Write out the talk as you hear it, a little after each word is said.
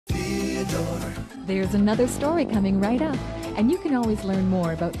Tugboat-Theodore. There's another story coming right up, and you can always learn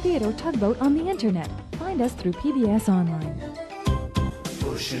more about Theodore Tugboat on the internet. Find us through PBS Online.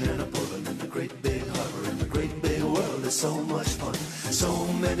 Pushing and a pulling in the great big harbor, in the great big world is so much fun. So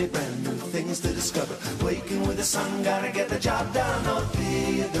many brand new things to discover. Waking with the sun, gotta get the job done. Oh,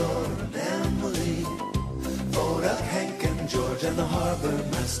 Theodore and Emily, Voda, Hank and George, and the harbor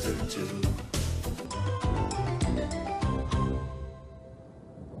master too.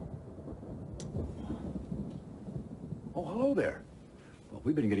 Oh, hello there. Well,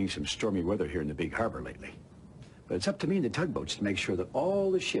 we've been getting some stormy weather here in the big harbor lately. But it's up to me and the tugboats to make sure that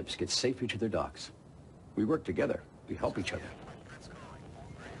all the ships get safely to their docks. We work together. We help each other.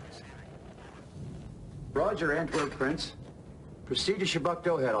 Roger, Antwerp, Prince. Proceed to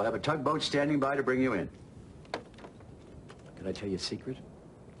Chebucto-Head. I'll have a tugboat standing by to bring you in. Can I tell you a secret?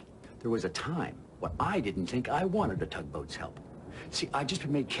 There was a time when I didn't think I wanted a tugboat's help. See, I'd just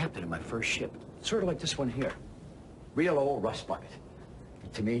been made captain of my first ship. Sort of like this one here. Real old rust bucket.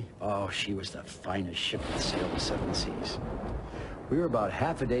 To me, oh, she was the finest ship that sailed the seven seas. We were about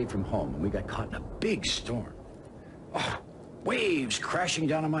half a day from home, and we got caught in a big storm. Oh, waves crashing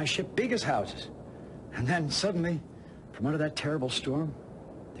down on my ship, big as houses. And then suddenly, from under that terrible storm,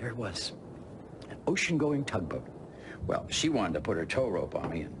 there it was, an ocean-going tugboat. Well, she wanted to put her tow rope on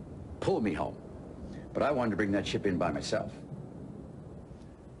me and pull me home, but I wanted to bring that ship in by myself.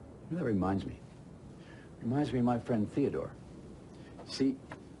 That reminds me of my friend Theodore. See,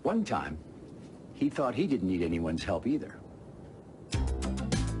 one time, he thought he didn't need anyone's help either.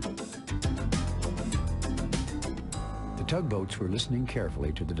 The tugboats were listening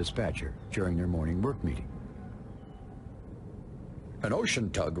carefully to the dispatcher during their morning work meeting. An ocean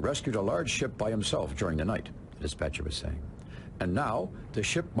tug rescued a large ship by himself during the night, the dispatcher was saying. And now, the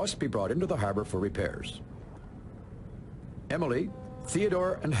ship must be brought into the harbor for repairs. Emily,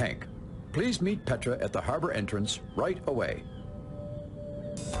 Theodore, and Hank, please meet Petra at the harbor entrance right away.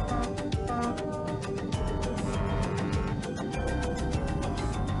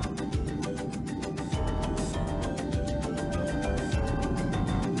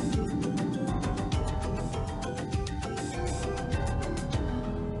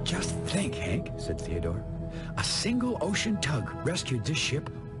 Just think, Hank, said Theodore. A single ocean tug rescued this ship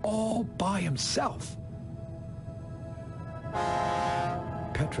all by himself.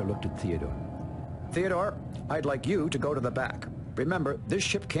 Petra looked at Theodore. Theodore, I'd like you to go to the back. Remember, this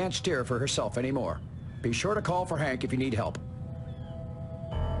ship can't steer for herself anymore. Be sure to call for Hank if you need help.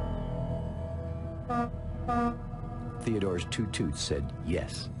 Theodore's two toots said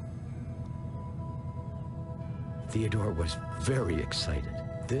yes. Theodore was very excited.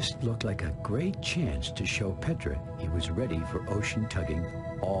 This looked like a great chance to show Petra he was ready for ocean tugging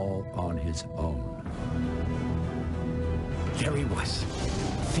all on his own. There he was,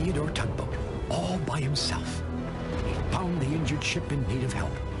 Theodore Tugboat, all by himself. He found the injured ship in need of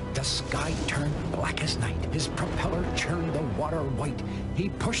help. The sky turned black as night. His propeller churned the water white. He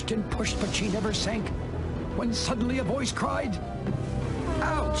pushed and pushed, but she never sank. When suddenly a voice cried,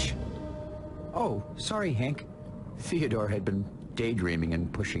 "Ouch!" "Oh, sorry, Hank." Theodore had been daydreaming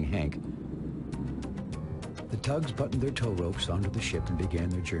and pushing Hank. The tugs buttoned their tow ropes onto the ship and began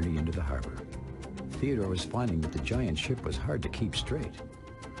their journey into the harbor. Theodore was finding that the giant ship was hard to keep straight.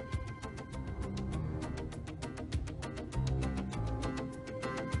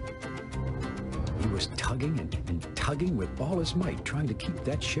 He was tugging and tugging with all his might, trying to keep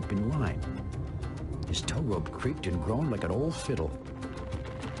that ship in line. His tow rope creaked and groaned like an old fiddle.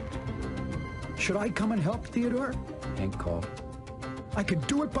 "Should I come and help, Theodore?" Hank called. "I could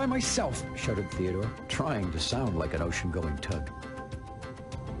do it by myself," shouted Theodore, trying to sound like an ocean-going tug.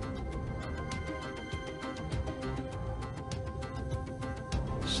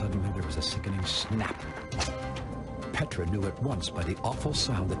 Suddenly there was a sickening snap. Petra knew at once by the awful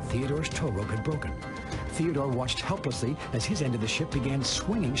sound that Theodore's tow rope had broken. Theodore watched helplessly as his end of the ship began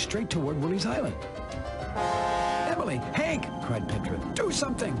swinging straight toward Willie's Island. "Emily! Hank!" cried Petra. "Do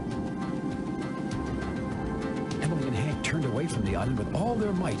something!" Emily and Hank turned away from the island with all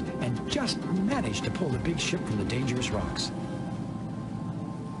their might and just managed to pull the big ship from the dangerous rocks.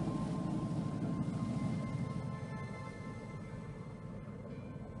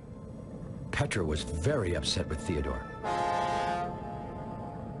 Petra was very upset with Theodore.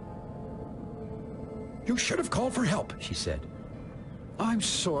 "You should have called for help," she said. "I'm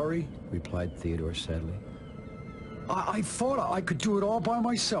sorry," replied Theodore sadly. I thought I could do it all by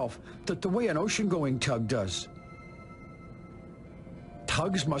myself, the way an ocean-going tug does."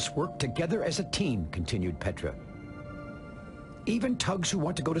 "Tugs must work together as a team," continued Petra. "Even tugs who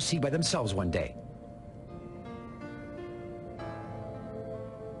want to go to sea by themselves one day."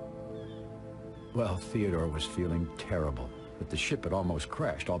 Well, Theodore was feeling terrible, that the ship had almost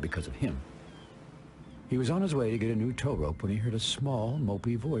crashed, all because of him. He was on his way to get a new tow rope when he heard a small,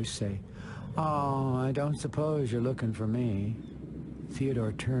 mopey voice say, "Oh, I don't suppose you're looking for me."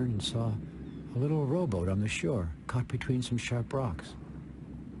 Theodore turned and saw a little rowboat on the shore, caught between some sharp rocks.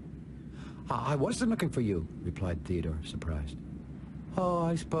 "I wasn't looking for you," replied Theodore, surprised. "Oh,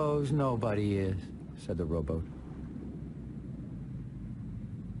 I suppose nobody is," said the rowboat.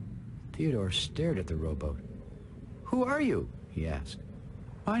 Theodore stared at the rowboat. "Who are you?" he asked.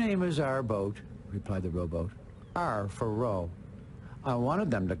 "My name is Our Boat," replied the rowboat. "R for row. I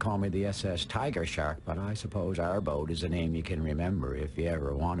wanted them to call me the SS Tiger Shark, but I suppose Our Boat is a name you can remember if you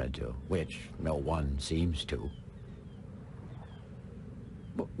ever wanted to, which no one seems to."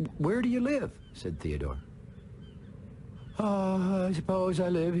 "Where do you live?" said Theodore. "Oh, I suppose I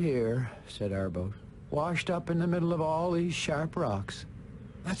live here," said Our Boat, "washed up in the middle of all these sharp rocks."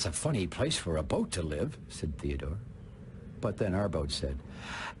 "That's a funny place for a boat to live," said Theodore. But then Our Boat said,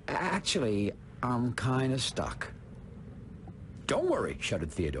 "Actually, I'm kind of stuck." "Don't worry,"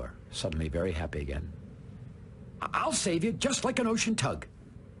 shouted Theodore, suddenly very happy again. "I'll save you just like an ocean tug."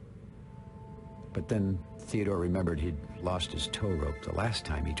 But then Theodore remembered he'd lost his tow rope the last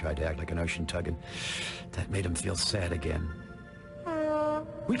time he tried to act like an ocean tug, and that made him feel sad again.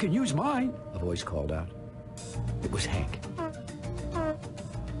 "We can use mine," a voice called out. It was Hank.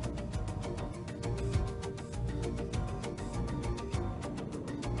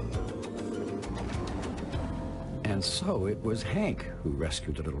 And so it was Hank who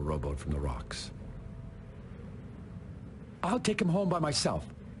rescued the little rowboat from the rocks. "I'll take him home by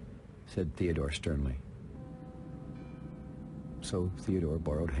myself," said Theodore sternly. So Theodore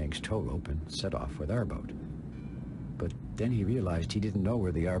borrowed Hank's tow rope and set off with Our Boat. But then he realized he didn't know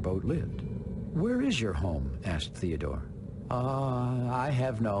where the Our Boat lived. "Where is your home?" asked Theodore. "I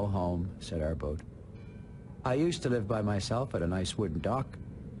have no home," said Our Boat. "I used to live by myself at a nice wooden dock.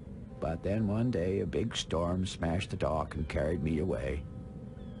 But then one day a big storm smashed the dock and carried me away."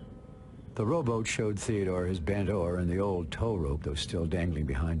 The rowboat showed Theodore his bent oar and the old tow rope that was still dangling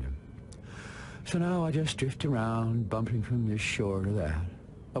behind him. "So now I just drift around, bumping from this shore to that.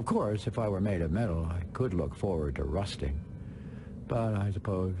 Of course, if I were made of metal, I could look forward to rusting. But I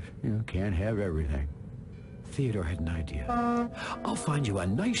suppose, can't have everything." Theodore had an idea. "I'll find you a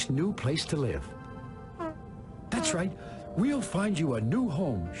nice new place to live." "That's right. We'll find you a new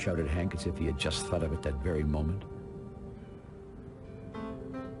home," shouted Hank as if he had just thought of it that very moment.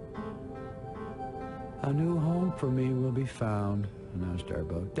 "A new home for me will be found," announced Our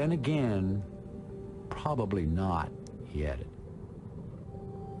Boat. "Then again, probably not," he added.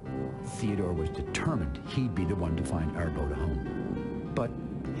 Theodore was determined he'd be the one to find Our Boat a home. But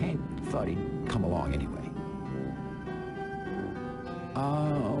Hank thought he'd come along anyway.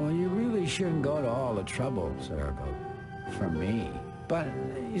 Well, you really shouldn't go to all the trouble," said Our Boat. "For me. But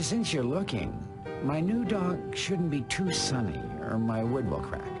since you're looking, my new dock shouldn't be too sunny, or my wood will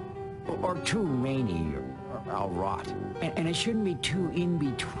crack. Or too rainy, or I'll rot. And it shouldn't be too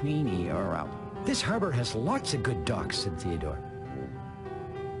in-betweeny, or I'll... This harbor has lots of good docks," said Theodore.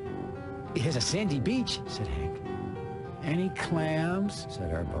 "It has a sandy beach," said Hank. "Any clams?"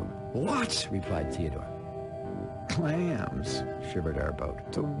 said Our Boat. "Lots," replied Theodore. "Clams," shivered Our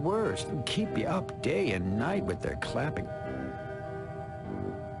Boat. "The worst. They'll keep you up day and night with their clapping.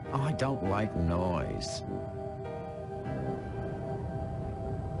 Oh, I don't like noise."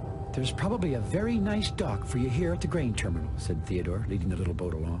 "There's probably a very nice dock for you here at the grain terminal," said Theodore, leading the little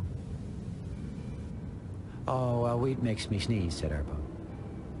boat along. "Oh, well, wheat makes me sneeze," said Our Boat.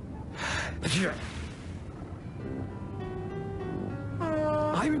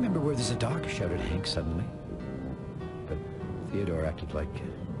 "I remember where there's a dock," shouted Hank suddenly. But Theodore acted like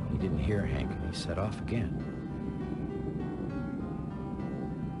he didn't hear Hank, and he set off again.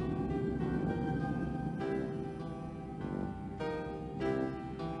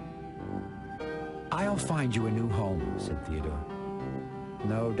 "I'll find you a new home," said Theodore.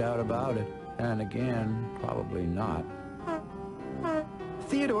 "No doubt about it. And again, probably not."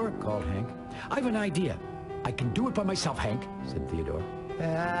 "Theodore," called Hank, "I've an idea." "I can do it by myself, Hank," said Theodore.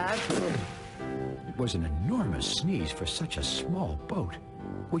 It was an enormous sneeze for such a small boat.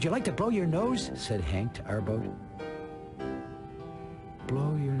 "Would you like to blow your nose?" said Hank to Our Boat.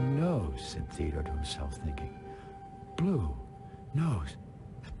 "Blow your nose," said Theodore to himself, thinking. "Blue nose.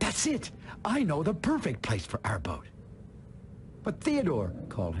 That's it! I know the perfect place for Our Boat." "But Theodore,"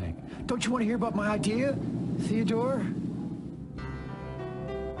 called Hank, "don't you want to hear about my idea? Theodore?"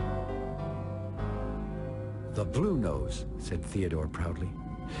 "The Blue Nose," said Theodore proudly.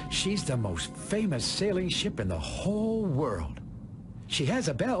 "She's the most famous sailing ship in the whole world." "She has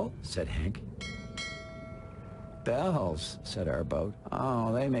a bell," said Hank. bells, said our boat.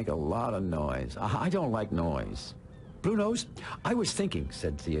 Oh, they make a lot of noise. I don't like noise. Blue Nose, I was thinking,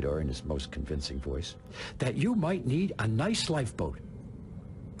 said Theodore in his most convincing voice, that you might need a nice lifeboat.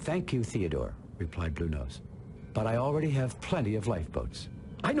 Thank you, Theodore, replied Blue Nose, but I already have plenty of lifeboats.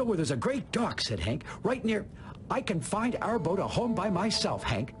 I know where there's a great dock, said Hank, right near... I can find our boat a home by myself,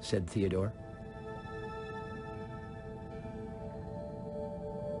 Hank, said Theodore.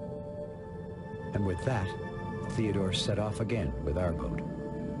 And with that, Theodore set off again with our boat,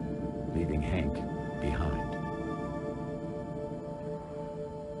 leaving Hank behind.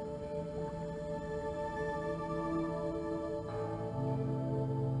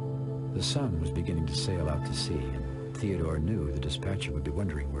 The sun was beginning to sail out to sea, and Theodore knew the dispatcher would be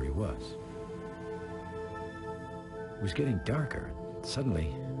wondering where he was. It was getting darker.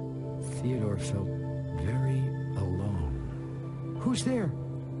 Suddenly, Theodore felt very alone. "Who's there?"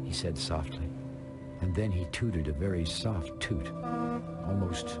 he said softly. And then he tooted a very soft toot,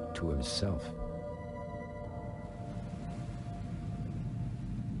 almost to himself.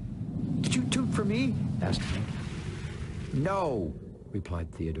 "Did you toot for me?" asked Hank. "No,"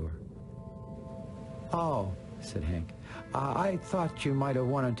 replied Theodore. "Oh," said Hank. I thought you might have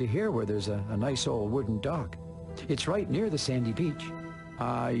wanted to hear where there's a nice old wooden dock. It's right near the sandy beach."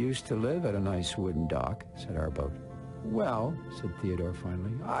 "I used to live at a nice wooden dock," said our boat. "Well," said Theodore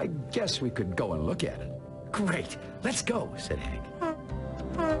finally, "I guess we could go and look at it." "Great, let's go," said Hank.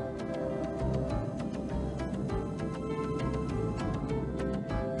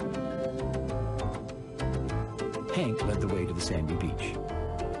 Hank led the way to the sandy beach.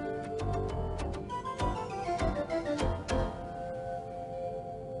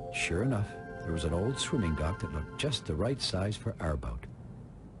 Sure enough, there was an old swimming dock that looked just the right size for our boat.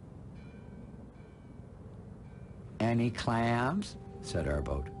 "Any clams?" said our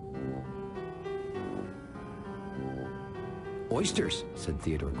boat. "Oysters," said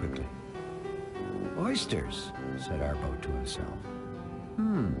Theodore quickly. "Oysters," said our boat to himself.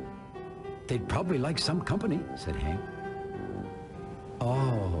 They'd probably like some company," said Hank.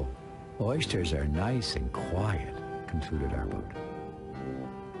 "Oh, oysters are nice and quiet," concluded our boat.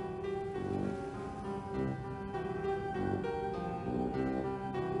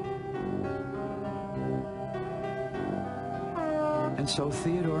 And so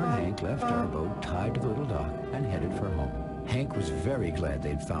Theodore and Hank left our boat tied to the little dock and headed for home. Hank was very glad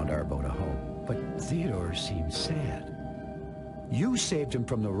they'd found our boat a home, but Theodore seemed sad. "You saved him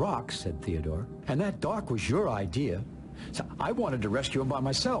from the rocks," said Theodore, "and that dock was your idea. So I wanted to rescue him by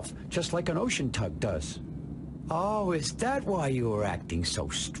myself, just like an ocean tug does." "Oh, is that why you were acting so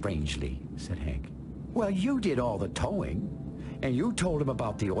strangely?" said Hank. "Well, you did all the towing, and you told him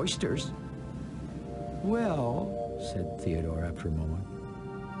about the oysters." "Well," said Theodore after a moment,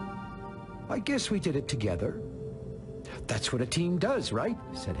 "I guess we did it together." "That's what a team does, right?"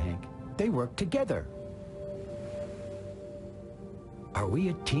 said Hank. "They work together." "Are we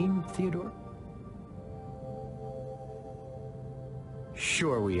a team, Theodore?"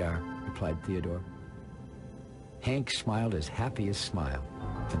 "Sure we are," replied Theodore. Hank smiled his happiest smile,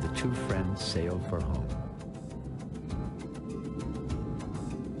 and the two friends sailed for home.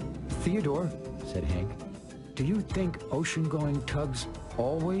 "Theodore," said Hank, "do you think ocean-going tugs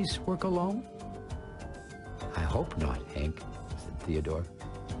always work alone?" "I hope not, Hank," said Theodore.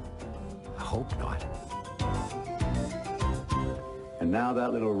 "I hope not." And now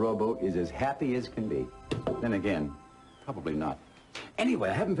that little rowboat is as happy as can be. Then again, probably not. Anyway,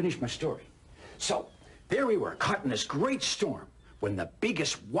 I haven't finished my story. So, there we were, caught in this great storm, when the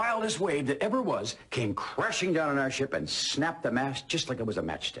biggest, wildest wave that ever was came crashing down on our ship and snapped the mast just like it was a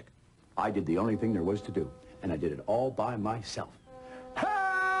matchstick. I did the only thing there was to do, and I did it all by myself.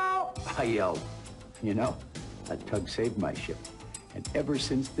 "Help!" I yelled. You know, that tug saved my ship, and ever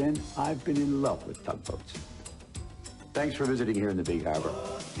since then, I've been in love with tugboats. Thanks for visiting here in the Big Harbor.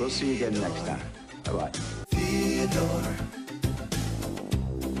 We'll see you again next time. Bye-bye. Theodore,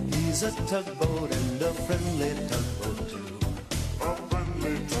 he's a tugboat and a friendly tugboat too. A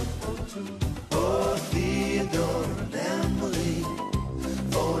friendly tugboat too. Oh, Theodore and Emily,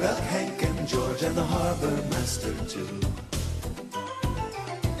 Bodak, Hank and George and the harbor master too.